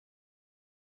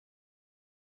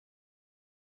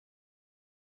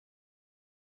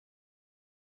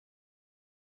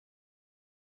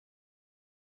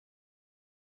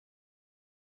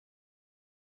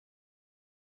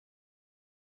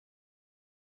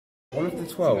One of the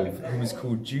 12, who was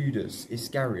called Judas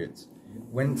Iscariot,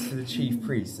 went to the chief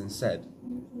priests and said,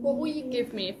 "What will you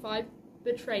give me if I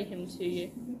betray him to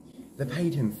you?" They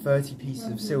paid him 30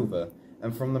 pieces of silver,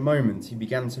 and from the moment he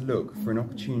began to look for an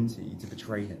opportunity to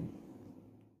betray him.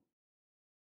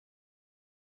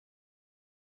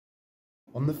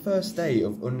 On the first day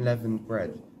of unleavened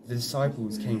bread, the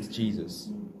disciples came to Jesus.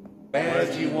 "Where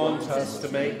do you want us to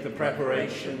make the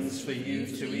preparations for you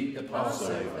to eat the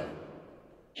Passover?"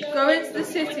 Go into the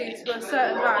city to a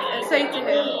certain man and say to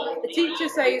him, "The teacher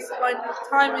says, my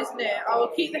time is near. I will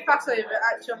keep the Passover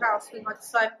at your house with my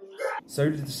disciples." So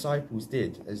the disciples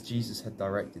did as Jesus had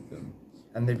directed them,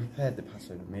 and they prepared the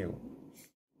Passover meal.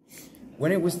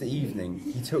 When it was the evening,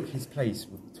 he took his place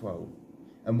with the 12,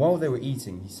 and while they were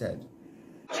eating, he said,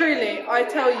 "Truly, I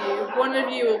tell you, one of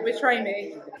you will betray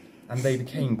me." And they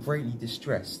became greatly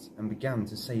distressed and began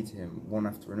to say to him one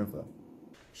after another,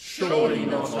 "Surely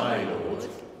not I, Lord."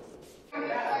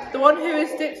 "The one who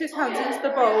has dipped his hands into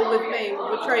the bowl with me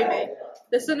will betray me.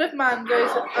 The Son of Man goes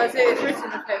as it is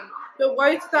written of him. But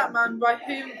woe to that man by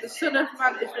whom the Son of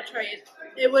Man is betrayed.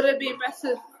 It would have been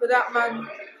better for that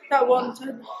one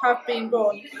to have been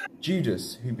born."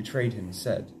 Judas, who betrayed him,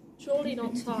 said, "Surely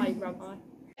not I, Rabbi."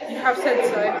 "You have said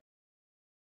so."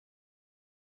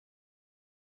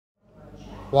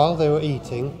 While they were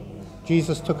eating,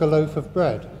 Jesus took a loaf of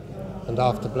bread, and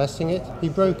after blessing it, he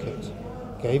broke it,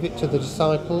 gave it to the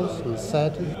disciples, and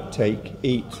said, "Take,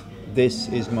 eat, this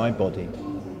is my body."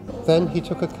 Then he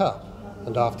took a cup,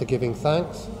 and after giving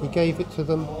thanks, he gave it to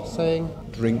them, saying,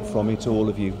 "Drink from it, all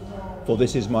of you, for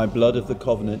this is my blood of the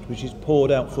covenant, which is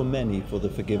poured out for many for the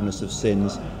forgiveness of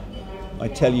sins. I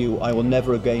tell you, I will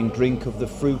never again drink of the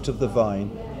fruit of the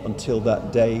vine until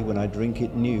that day when I drink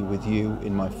it new with you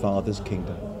in my Father's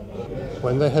kingdom."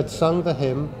 When they had sung the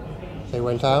hymn, they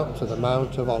went out to the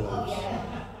Mount of Olives.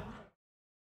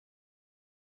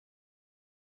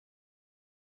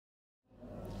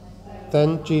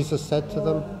 Then Jesus said to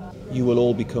them, "You will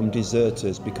all become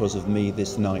deserters because of me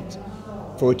this night.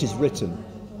 For it is written,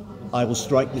 I will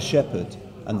strike the shepherd,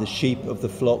 and the sheep of the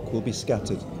flock will be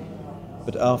scattered.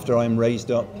 But after I am raised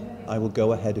up, I will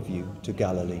go ahead of you to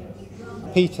Galilee."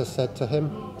 Peter said to him,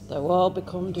 "They will all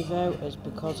become deserters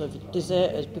because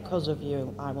of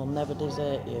you. I will never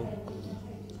desert you."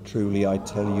 "Truly I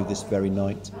tell you, this very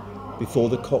night, before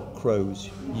the cock crows,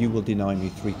 you will deny me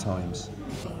 3 times.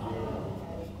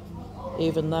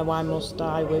 "Even though I must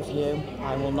die with you,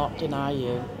 I will not deny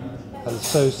you." and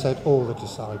so said all the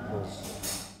disciples.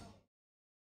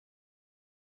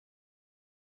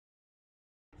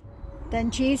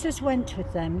 Then Jesus went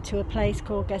with them to a place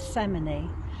called Gethsemane,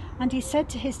 and he said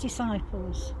to his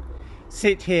disciples,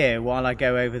 "Sit here while I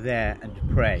go over there and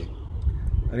pray."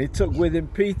 And he took with him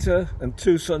Peter and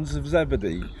 2 sons of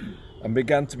Zebedee, and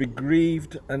began to be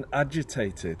grieved and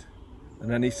agitated. And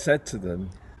then he said to them,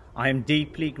 "I am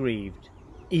deeply grieved,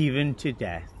 even to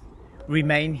death.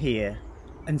 Remain here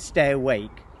and stay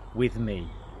awake with me."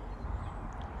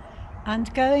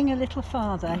 And going a little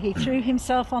farther, he threw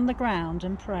himself on the ground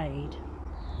and prayed,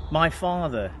 "My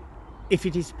Father, if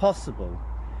it is possible,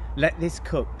 let this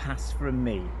cup pass from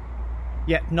me.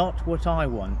 Yet not what I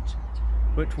want,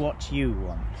 but what you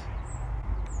want."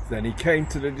 Then he came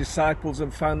to the disciples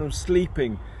and found them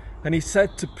sleeping. And he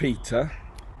said to Peter,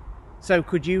 "So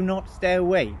could you not stay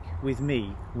awake with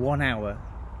me 1 hour?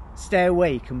 Stay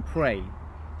awake and pray,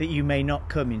 that you may not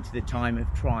come into the time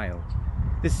of trial.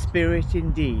 The spirit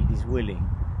indeed is willing,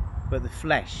 but the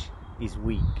flesh is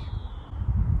weak."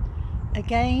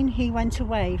 Again he went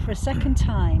away for a second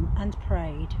time and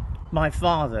prayed, "My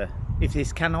Father, if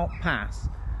this cannot pass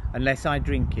unless I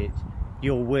drink it,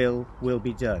 your will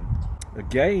be done."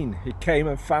 Again he came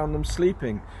and found them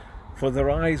sleeping, for their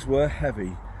eyes were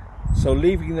heavy. So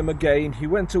leaving them again, he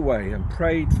went away and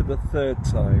prayed for the 3rd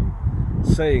time,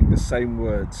 saying the same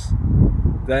words.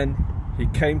 Then he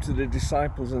came to the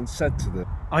disciples and said to them,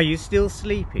 "Are you still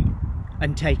sleeping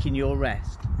and taking your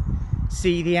rest?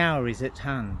 See, the hour is at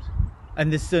hand,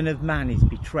 and the Son of Man is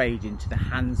betrayed into the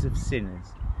hands of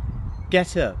sinners.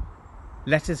 Get up,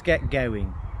 let us get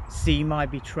going. See, my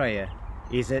betrayer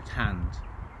is at hand."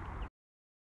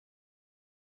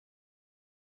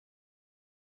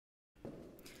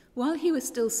 While he was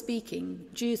still speaking,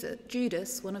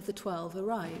 Judas, one of the 12,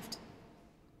 arrived.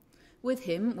 With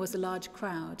him was a large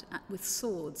crowd with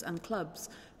swords and clubs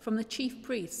from the chief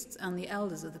priests and the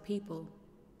elders of the people.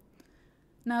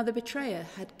 Now the betrayer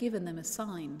had given them a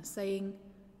sign, saying,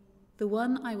 "The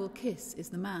one I will kiss is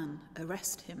the man,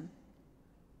 arrest him."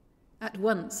 At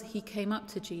once he came up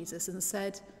to Jesus and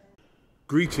said,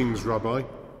 "Greetings, Rabbi,"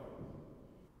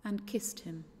 and kissed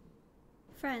him.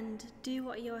 "Friend, do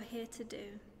what you are here to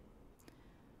do."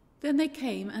 Then they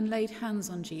came and laid hands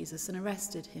on Jesus and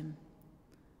arrested him.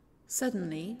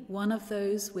 Suddenly, one of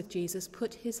those with Jesus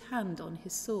put his hand on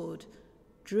his sword,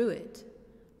 drew it,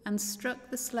 and struck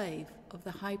the slave of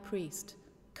the high priest,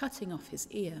 cutting off his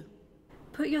ear.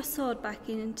 Put your sword back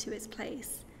into its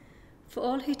place, for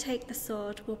all who take the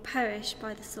sword will perish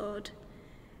by the sword.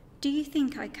 Do you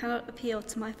think I cannot appeal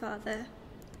to my Father?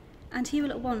 And he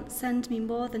will at once send me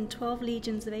more than 12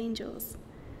 legions of angels.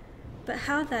 But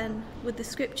how then would the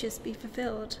scriptures be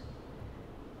fulfilled,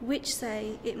 which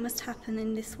say it must happen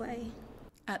in this way?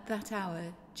 At that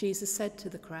hour, Jesus said to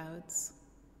the crowds,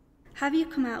 Have you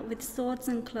come out with swords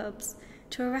and clubs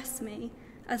to arrest me,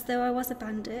 as though I was a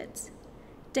bandit?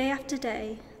 Day after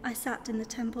day I sat in the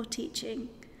temple teaching,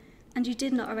 and you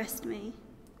did not arrest me.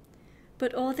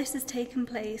 But all this has taken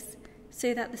place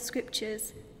so that the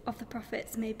scriptures of the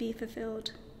prophets may be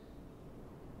fulfilled.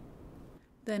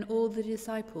 Then all the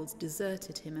disciples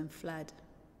deserted him and fled.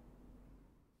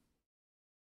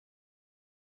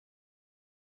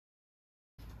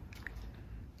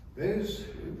 Those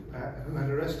who had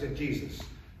arrested Jesus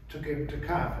took him to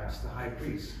Caiaphas, the high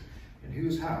priest, in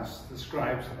whose house the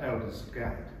scribes and elders had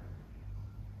gathered.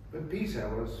 But Peter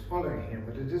was following him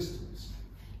at a distance,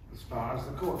 as far as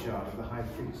the courtyard of the high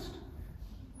priest.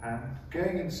 And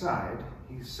going inside,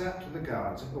 he sat to the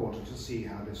guards in order to see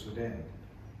how this would end.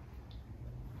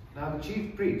 Now the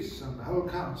chief priests and the whole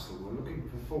council were looking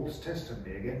for false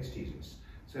testimony against Jesus,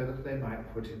 so that they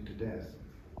might put him to death.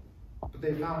 But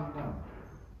they found none,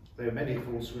 though many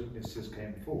false witnesses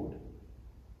came forward.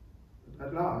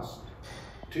 At last,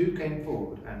 2 came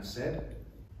forward and said,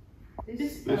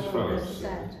 This fellow has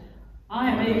said, I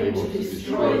am able to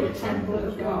destroy the temple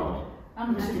of God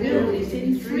and to build it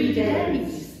in 3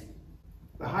 days.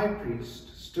 The high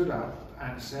priest stood up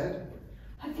and said,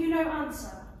 Have you no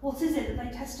answer? What is it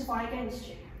that they testify against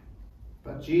you?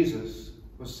 But Jesus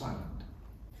was silent.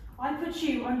 I put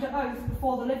you under oath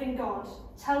before the living God.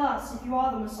 Tell us if you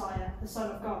are the Messiah, the Son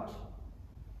of God.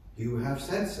 You have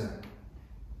said so.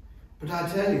 But I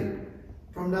tell you,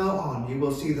 from now on you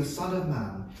will see the Son of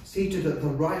Man seated at the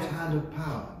right hand of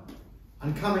power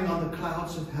and coming on the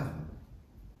clouds of heaven.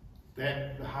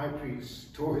 Then the high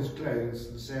priest tore his clothes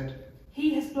and said,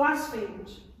 He has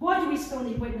blasphemed. Why do we still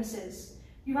need witnesses?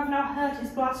 You have now heard his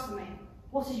blasphemy.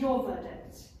 What is your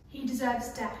verdict? He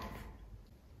deserves death.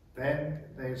 Then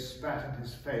they spat in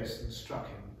his face and struck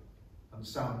him, and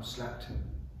some slapped him.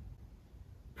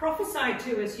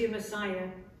 Prophesy to us, you Messiah.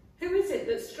 Who is it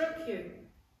that struck you?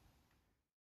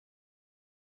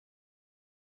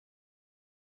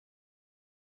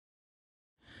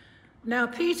 Now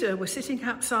Peter was sitting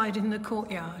outside in the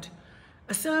courtyard.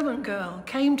 A servant girl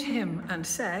came to him and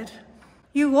said,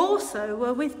 You also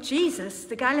were with Jesus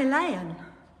the Galilean.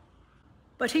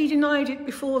 But he denied it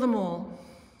before them all.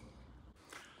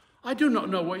 I do not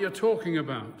know what you're talking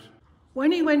about.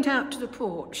 When he went out to the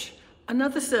porch,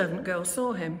 another servant girl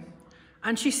saw him,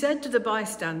 and she said to the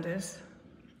bystanders,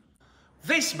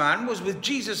 This man was with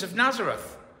Jesus of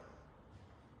Nazareth.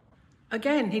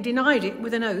 Again, he denied it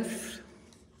with an oath.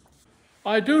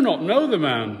 I do not know the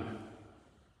man.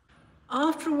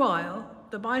 After a while,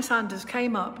 the bystanders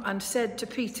came up and said to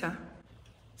Peter,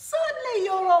 Certainly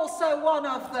you're also one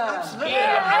of them. Absolutely.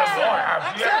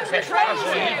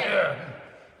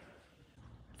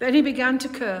 Then he began to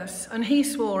curse, and he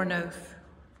swore an oath.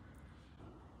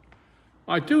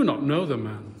 I do not know the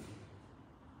man.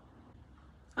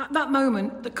 At that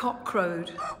moment, the cock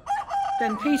crowed.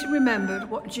 Then Peter remembered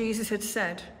what Jesus had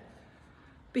said.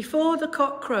 Before the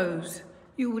cock crows,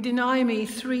 you will deny me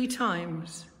 3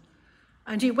 times.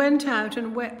 And he went out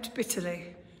and wept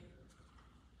bitterly.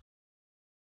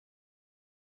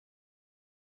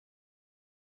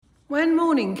 When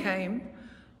morning came,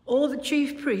 all the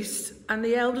chief priests and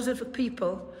the elders of the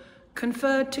people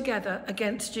conferred together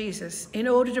against Jesus in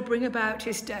order to bring about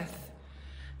his death.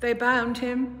 They bound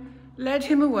him, led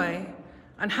him away,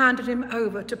 and handed him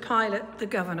over to Pilate, the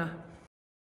governor.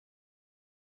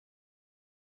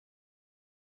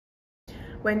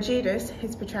 When Judas,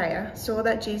 his betrayer, saw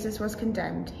that Jesus was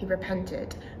condemned, he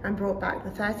repented and brought back the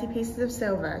 30 pieces of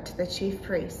silver to the chief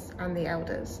priests and the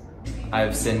elders. I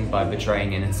have sinned by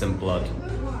betraying innocent blood.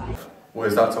 What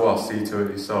is that to us? See to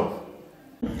it yourself.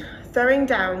 Throwing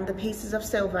down the pieces of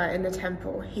silver in the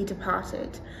temple, he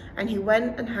departed, and he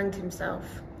went and hanged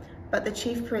himself. But the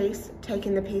chief priests,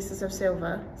 taking the pieces of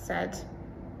silver, said,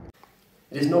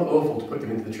 It is not lawful to put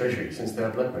them into the treasury, since they are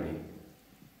blood money.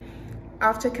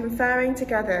 After conferring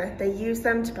together, they used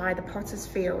them to buy the potter's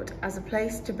field as a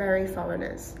place to bury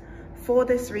foreigners. For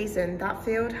this reason, that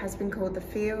field has been called the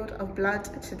Field of Blood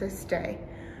to this day.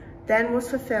 Then was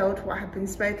fulfilled what had been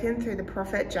spoken through the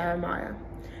prophet Jeremiah.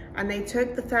 And they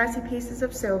took the 30 pieces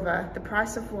of silver, the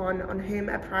price of one on whom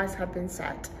a price had been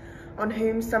set, on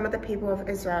whom some of the people of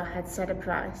Israel had set a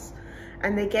price,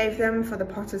 and they gave them for the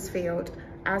potter's field,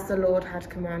 as the Lord had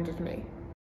commanded me.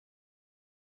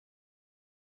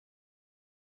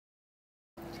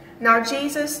 Now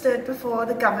Jesus stood before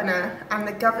the governor, and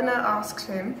the governor asked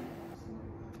him,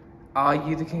 "Are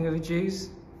you the King of the Jews?"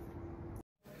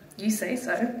 "You say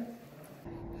so."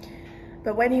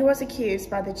 But when he was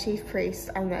accused by the chief priests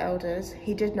and the elders,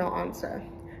 he did not answer.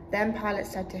 Then Pilate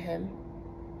said to him,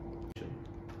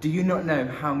 "Do you not know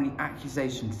how many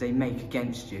accusations they make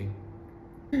against you?"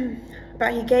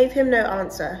 But he gave him no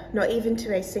answer, not even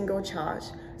to a single charge,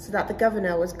 so that the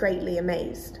governor was greatly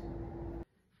amazed.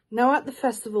 Now at the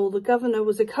festival, the governor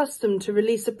was accustomed to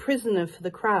release a prisoner for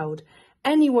the crowd,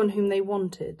 anyone whom they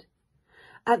wanted.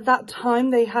 At that time,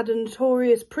 they had a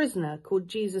notorious prisoner called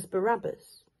Jesus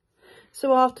Barabbas.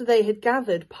 So after they had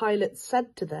gathered, Pilate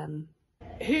said to them,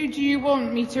 "Who do you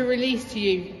want me to release to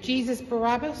you, Jesus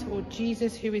Barabbas or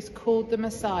Jesus who is called the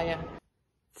Messiah?"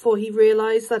 For he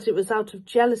realized that it was out of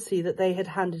jealousy that they had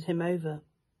handed him over.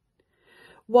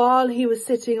 While he was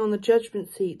sitting on the judgment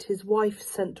seat, his wife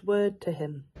sent word to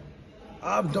him,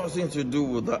 "I have nothing to do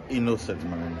with that innocent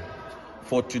man,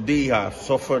 for today I have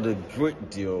suffered a great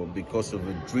deal because of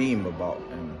a dream about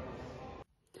him."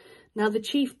 Now the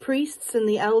chief priests and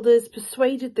the elders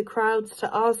persuaded the crowds to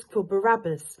ask for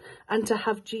Barabbas and to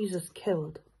have Jesus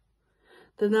killed.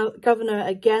 The governor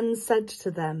again said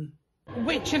to them,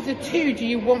 "Which of the two do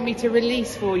you want me to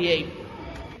release for you?"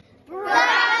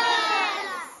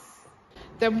 "Barabbas!"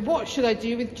 "Then what should I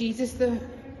do with Jesus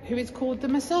who is called the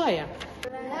Messiah?"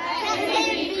 "Let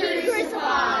him be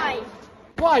crucified!"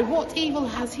 "Why, what evil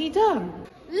has he done?"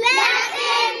 "Let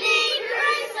him be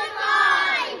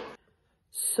crucified!"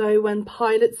 So when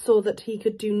Pilate saw that he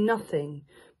could do nothing,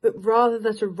 but rather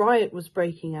that a riot was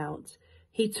breaking out,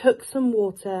 he took some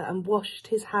water and washed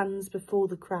his hands before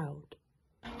the crowd.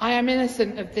 "I am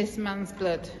innocent of this man's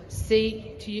blood.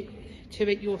 See to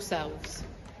it yourselves."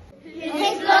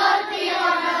 "His blood be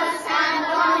on us and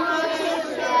on your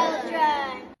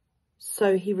children."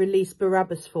 So he released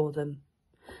Barabbas for them,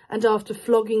 and after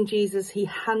flogging Jesus, he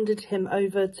handed him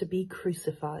over to be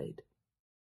crucified.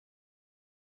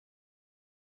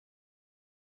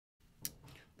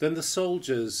 Then the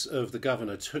soldiers of the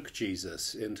governor took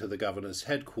Jesus into the governor's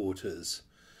headquarters,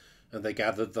 and they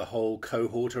gathered the whole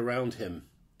cohort around him.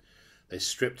 They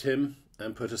stripped him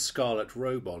and put a scarlet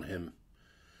robe on him,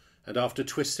 and after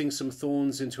twisting some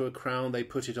thorns into a crown, they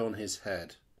put it on his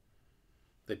head.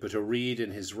 They put a reed in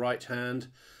his right hand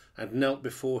and knelt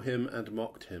before him and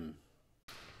mocked him.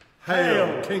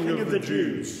 "Hail, King of the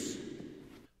Jews!"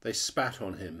 They spat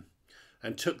on him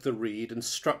and took the reed and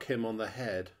struck him on the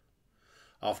head.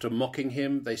 After mocking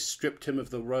him, they stripped him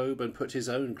of the robe and put his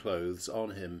own clothes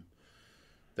on him.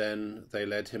 Then they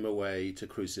led him away to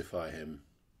crucify him.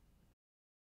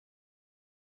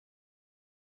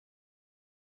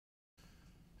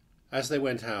 As they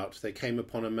went out, they came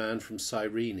upon a man from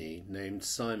Cyrene named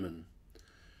Simon.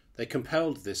 They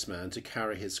compelled this man to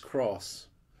carry his cross.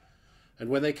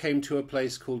 And when they came to a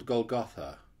place called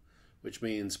Golgotha, which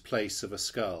means place of a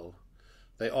skull,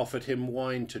 they offered him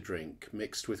wine to drink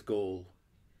mixed with gall.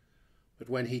 But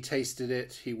when he tasted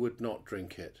it, he would not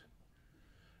drink it.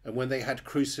 And when they had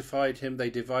crucified him,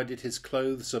 they divided his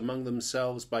clothes among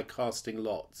themselves by casting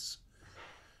lots.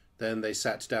 Then they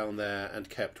sat down there and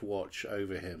kept watch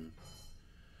over him.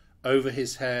 Over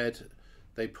his head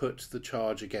they put the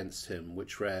charge against him,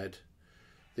 which read,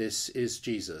 "This is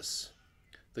Jesus,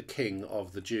 the King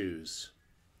of the Jews."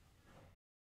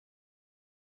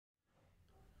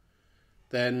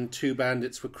 Then 2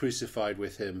 bandits were crucified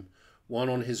with him, one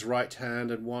on his right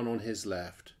hand and one on his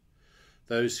left.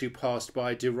 Those who passed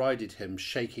by derided him,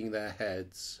 shaking their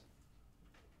heads.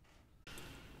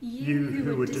 "You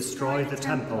who would destroy the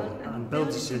temple and build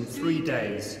it in 3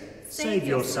 days, save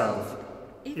yourself.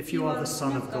 If you are the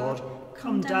Son of God,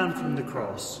 come down from the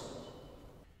cross."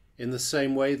 In the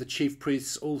same way, the chief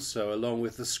priests also, along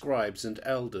with the scribes and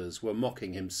elders, were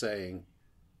mocking him, saying,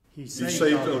 He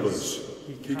saved others.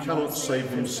 He cannot save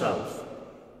himself.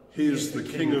 He is the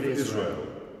King of Israel.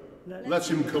 Let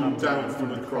him come down from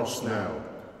the cross now,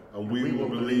 and we will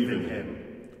believe in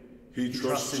him. He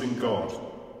trusts in God.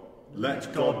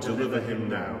 Let God deliver him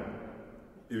now,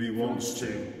 if he wants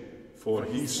to, for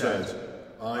he said,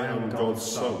 "I am God's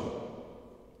son."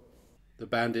 The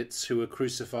bandits who were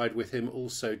crucified with him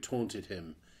also taunted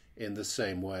him in the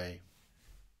same way.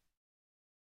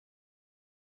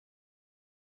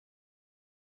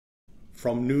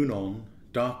 From noon on,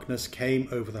 darkness came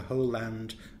over the whole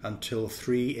land until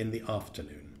 3 in the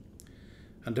afternoon.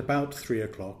 And about 3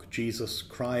 o'clock Jesus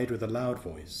cried with a loud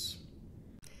voice,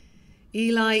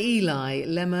 Eli, Eli,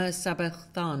 lema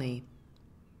sabachthani.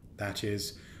 That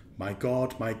is, my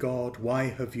God, why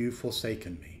have you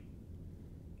forsaken me?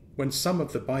 When some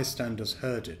of the bystanders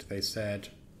heard it, they said,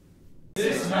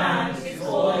 This man is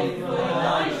calling for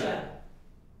Elijah.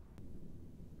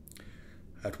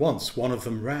 At once one of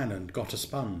them ran and got a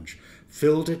sponge,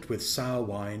 filled it with sour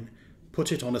wine,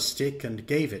 put it on a stick and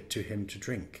gave it to him to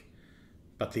drink.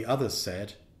 But the others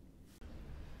said,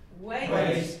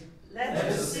 Wait, let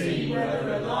us see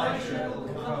whether Elijah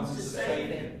will come to save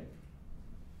him.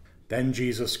 Then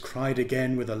Jesus cried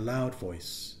again with a loud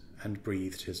voice and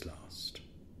breathed his last.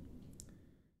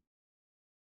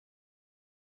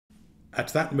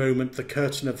 At that moment the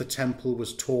curtain of the temple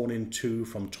was torn in two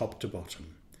from top to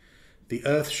bottom. The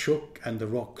earth shook and the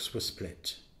rocks were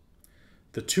split.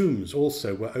 The tombs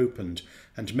also were opened,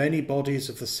 and many bodies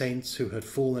of the saints who had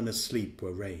fallen asleep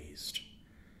were raised.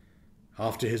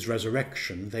 After his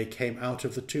resurrection they came out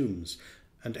of the tombs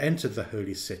and entered the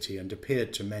holy city and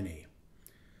appeared to many.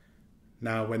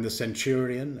 Now when the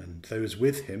centurion and those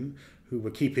with him who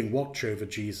were keeping watch over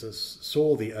Jesus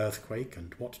saw the earthquake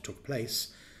and what took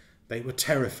place, they were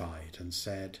terrified and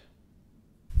said,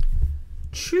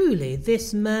 Truly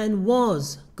this man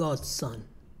was God's son.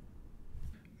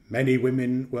 Many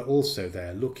women were also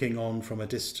there, looking on from a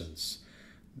distance.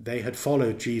 They had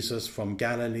followed Jesus from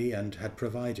Galilee and had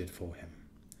provided for him.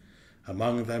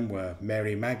 Among them were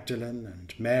Mary Magdalene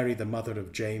and Mary the mother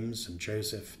of James and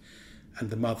Joseph and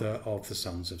the mother of the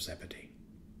sons of Zebedee.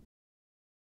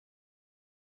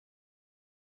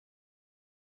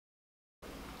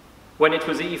 When it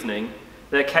was evening,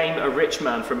 there came a rich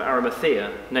man from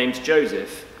Arimathea named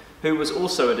Joseph, who was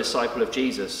also a disciple of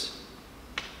Jesus.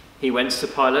 He went to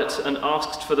Pilate and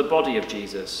asked for the body of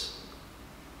Jesus.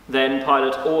 Then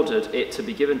Pilate ordered it to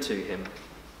be given to him.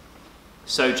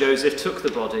 So Joseph took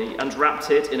the body and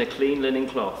wrapped it in a clean linen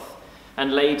cloth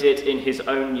and laid it in his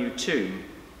own new tomb,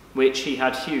 which he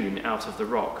had hewn out of the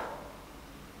rock.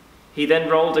 He then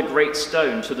rolled a great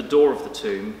stone to the door of the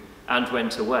tomb and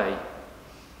went away.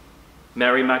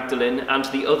 Mary Magdalene and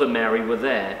the other Mary were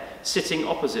there, sitting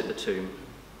opposite the tomb.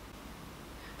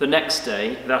 The next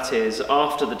day, that is,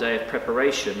 after the day of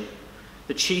preparation,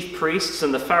 the chief priests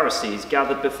and the Pharisees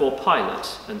gathered before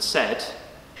Pilate and said,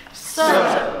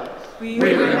 Sir, we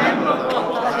remember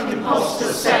what that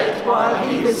impostor said while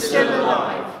he was still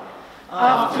alive.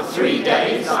 After 3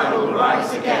 days I will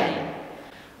rise again.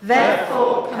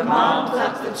 Therefore command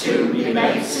that the tomb be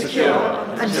made secure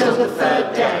until the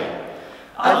 3rd day.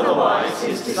 Otherwise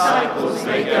his disciples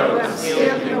may go and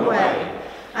steal him away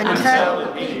and tell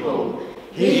the people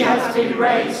he has been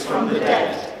raised from the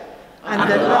dead, and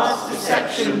the last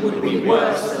deception would be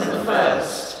worse than the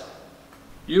first.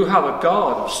 You have a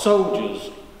guard of soldiers.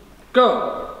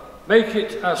 Go, make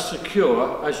it as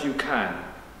secure as you can.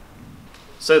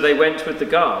 So they went with the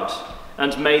guard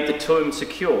and made the tomb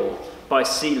secure by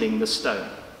sealing the stone.